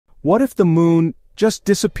What if the moon just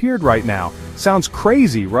disappeared right now? Sounds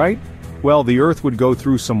crazy, right? Well, the Earth would go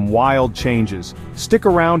through some wild changes. Stick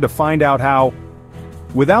around to find out how.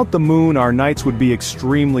 Without the moon, our nights would be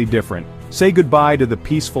extremely different. Say goodbye to the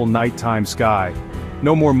peaceful nighttime sky.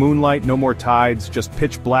 No more moonlight, no more tides, just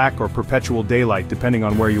pitch black or perpetual daylight depending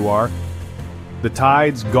on where you are. The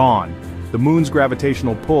tides, gone. The moon's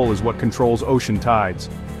gravitational pull is what controls ocean tides.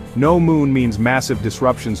 No moon means massive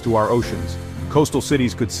disruptions to our oceans. Coastal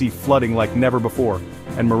cities could see flooding like never before,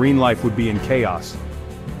 and marine life would be in chaos.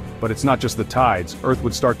 But it's not just the tides. Earth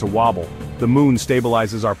would start to wobble. The moon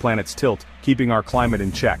stabilizes our planet's tilt, keeping our climate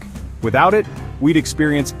in check. Without it, we'd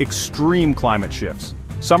experience extreme climate shifts.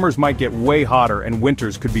 Summers might get way hotter and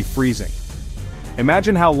winters could be freezing.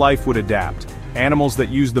 Imagine how life would adapt. Animals that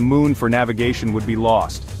use the moon for navigation would be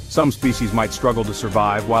lost. Some species might struggle to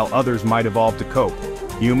survive, while others might evolve to cope.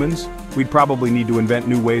 Humans? We'd probably need to invent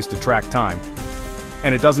new ways to track time.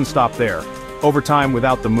 And it doesn't stop there. Over time,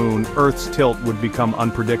 without the moon, Earth's tilt would become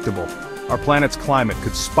unpredictable. Our planet's climate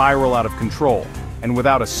could spiral out of control, and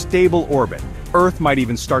without a stable orbit, Earth might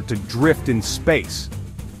even start to drift in space.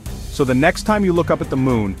 So the next time you look up at the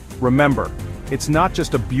moon, remember, it's not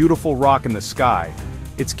just a beautiful rock in the sky,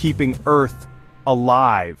 it's keeping Earth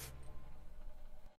alive.